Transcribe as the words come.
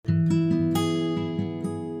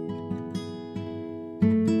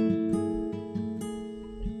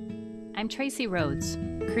I'm Tracy Rhodes,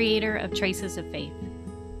 creator of Traces of Faith.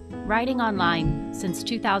 Writing online since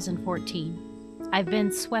 2014, I've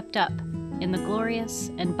been swept up in the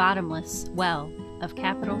glorious and bottomless well of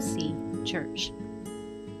capital C Church,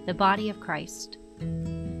 the body of Christ,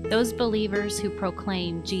 those believers who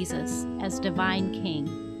proclaim Jesus as divine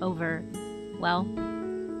King over, well,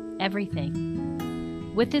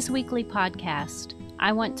 everything. With this weekly podcast,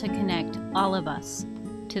 I want to connect all of us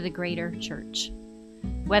to the greater church.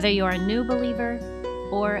 Whether you're a new believer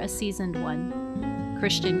or a seasoned one,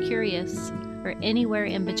 Christian curious, or anywhere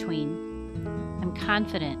in between, I'm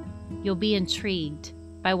confident you'll be intrigued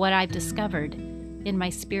by what I've discovered in my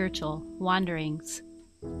spiritual wanderings.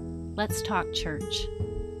 Let's talk church.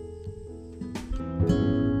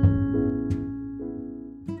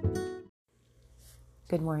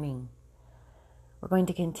 Good morning. We're going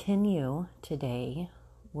to continue today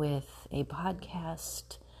with a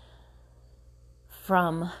podcast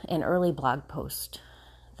from an early blog post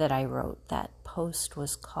that I wrote. That post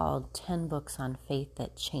was called 10 Books on Faith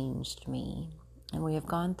That Changed Me. And we have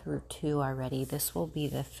gone through 2 already. This will be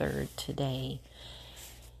the 3rd today.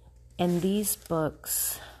 And these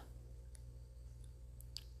books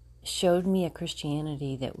showed me a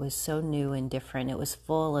Christianity that was so new and different. It was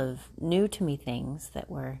full of new to me things that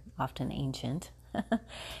were often ancient.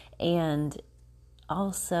 And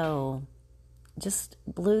also just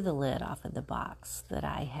blew the lid off of the box that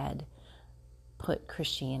I had put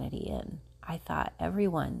Christianity in. I thought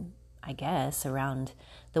everyone, I guess, around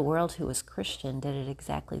the world who was Christian did it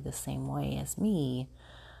exactly the same way as me.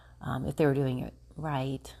 If they were doing it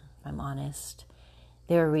right, if I'm honest.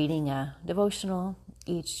 They were reading a devotional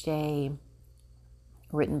each day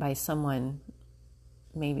written by someone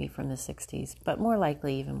maybe from the 60s, but more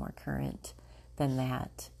likely even more current than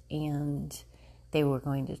that. And they were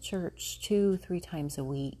going to church 2-3 times a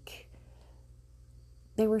week.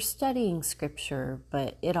 They were studying scripture,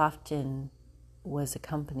 but it often was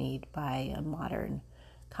accompanied by a modern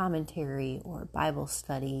commentary or Bible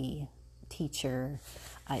study teacher.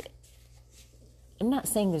 I'm not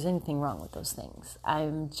saying there's anything wrong with those things.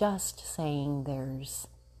 I'm just saying there's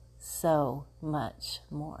so much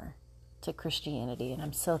more to Christianity, and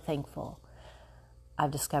I'm so thankful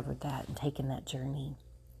I've discovered that and taken that journey.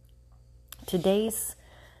 Today's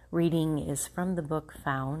reading is from the book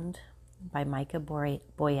Found by Micah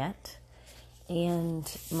Boyette,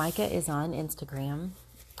 and Micah is on Instagram.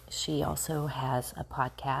 She also has a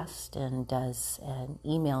podcast and does an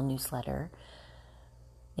email newsletter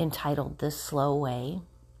entitled The Slow Way.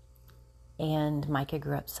 And Micah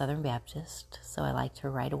grew up Southern Baptist, so I liked her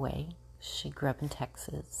right away. She grew up in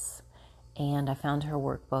Texas, and I found her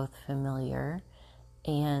work both familiar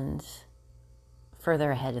and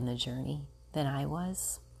further ahead in the journey than I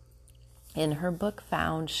was. In her book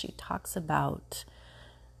Found, she talks about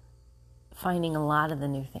finding a lot of the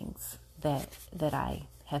new things that I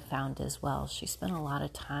have found as well. She spent a lot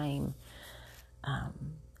of time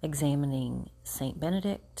examining Saint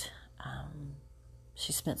Benedict.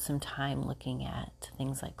 She spent some time looking at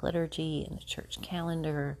things like liturgy and the church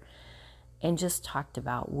calendar, and just talked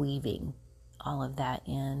about weaving all of that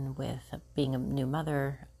in with being a new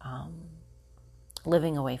mother,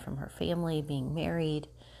 living away from her family, being married.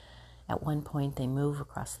 At one point, they move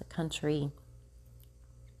across the country.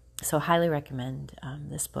 So highly recommend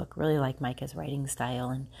this book. Really like Micah's writing style,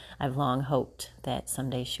 and I've long hoped that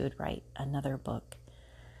someday she would write another book.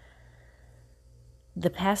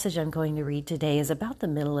 The passage I'm going to read today is about the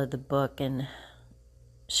middle of the book, and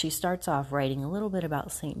she starts off writing a little bit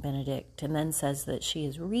about Saint Benedict and then says that she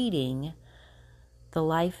is reading The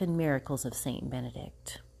Life and Miracles of Saint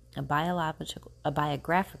Benedict, a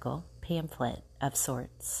biographical pamphlet of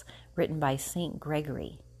sorts written by Saint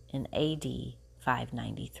Gregory in AD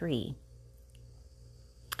 593.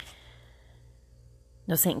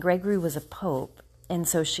 Now, Saint Gregory was a pope, and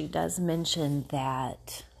so she does mention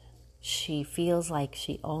that she feels like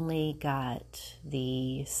she only got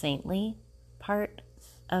the saintly part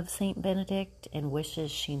of Saint Benedict and wishes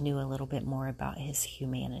she knew a little bit more about his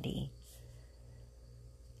humanity.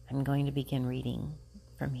 I'm going to begin reading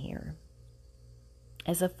from here.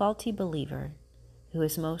 As a faulty believer who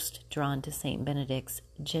is most drawn to Saint Benedict's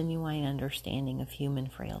genuine understanding of human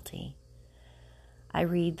frailty, I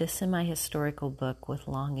read the semi-historical book with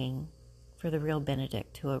longing for the real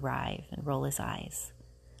Benedict to arrive and roll his eyes,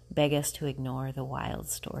 beg us to ignore the wild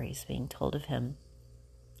stories being told of him.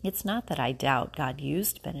 It's not that I doubt God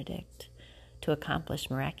used Benedict to accomplish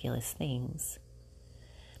miraculous things.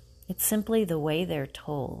 It's simply the way they're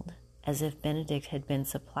told, as if Benedict had been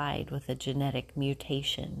supplied with a genetic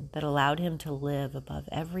mutation that allowed him to live above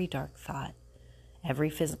every dark thought, every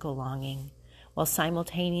physical longing, while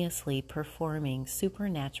simultaneously performing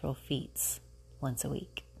supernatural feats once a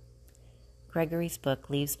week. Gregory's book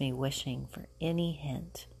leaves me wishing for any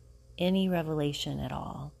hint, any revelation at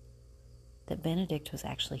all, that Benedict was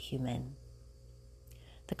actually human.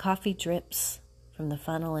 The coffee drips from the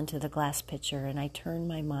funnel into the glass pitcher, and I turn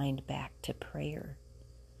my mind back to prayer.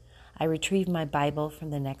 I retrieve my Bible from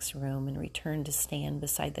the next room and return to stand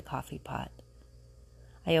beside the coffee pot.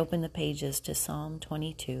 I open the pages to Psalm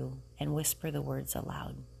 22 and whisper the words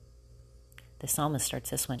aloud. The psalmist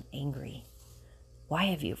starts this one angry. Why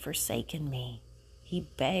have you forsaken me? He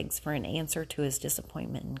begs for an answer to his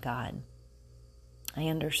disappointment in God. I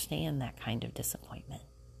understand that kind of disappointment.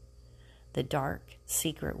 The dark,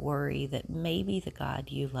 secret worry that maybe the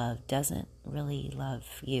God you love doesn't really love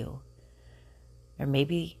you. Or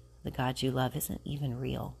maybe the God you love isn't even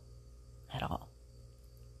real at all.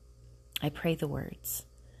 I pray the words.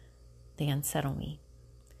 They unsettle me.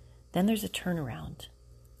 Then there's a turnaround,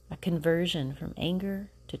 a conversion from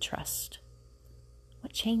anger to trust.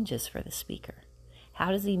 What changes for the speaker?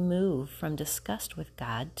 How does he move from disgust with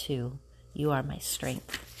God to, you are my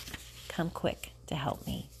strength. Come quick to help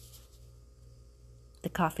me. The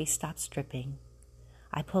coffee stops dripping.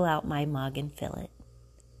 I pull out my mug and fill it.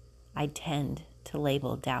 I tend to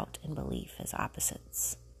label doubt and belief as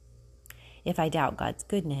opposites. If I doubt God's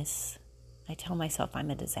goodness, I tell myself I'm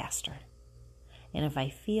a disaster. And if I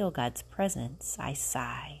feel God's presence, I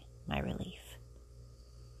sigh my relief.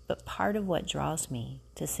 But part of what draws me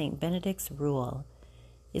to St. Benedict's rule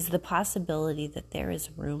is the possibility that there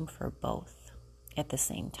is room for both at the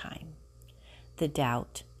same time. The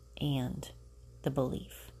doubt and the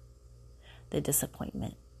belief. The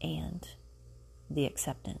disappointment and the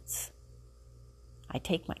acceptance. I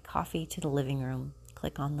take my coffee to the living room,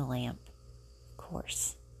 click on the lamp. Of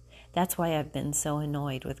course. That's why I've been so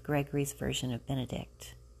annoyed with Gregory's version of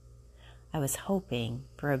Benedict. I was hoping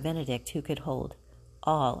for a Benedict who could hold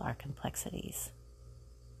all our complexities.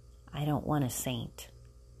 I don't want a saint.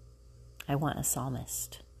 I want a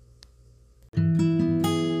psalmist.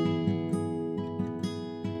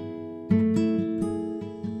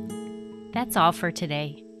 That's all for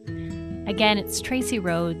today. Again, it's Tracy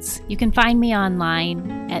Rhodes. You can find me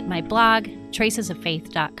online at my blog,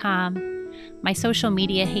 tracesoffaith.com. My social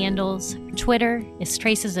media handles, Twitter is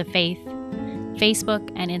Traces of Faith, Facebook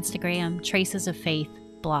and Instagram, Traces of Faith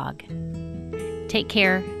blog. Take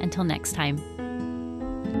care until next time.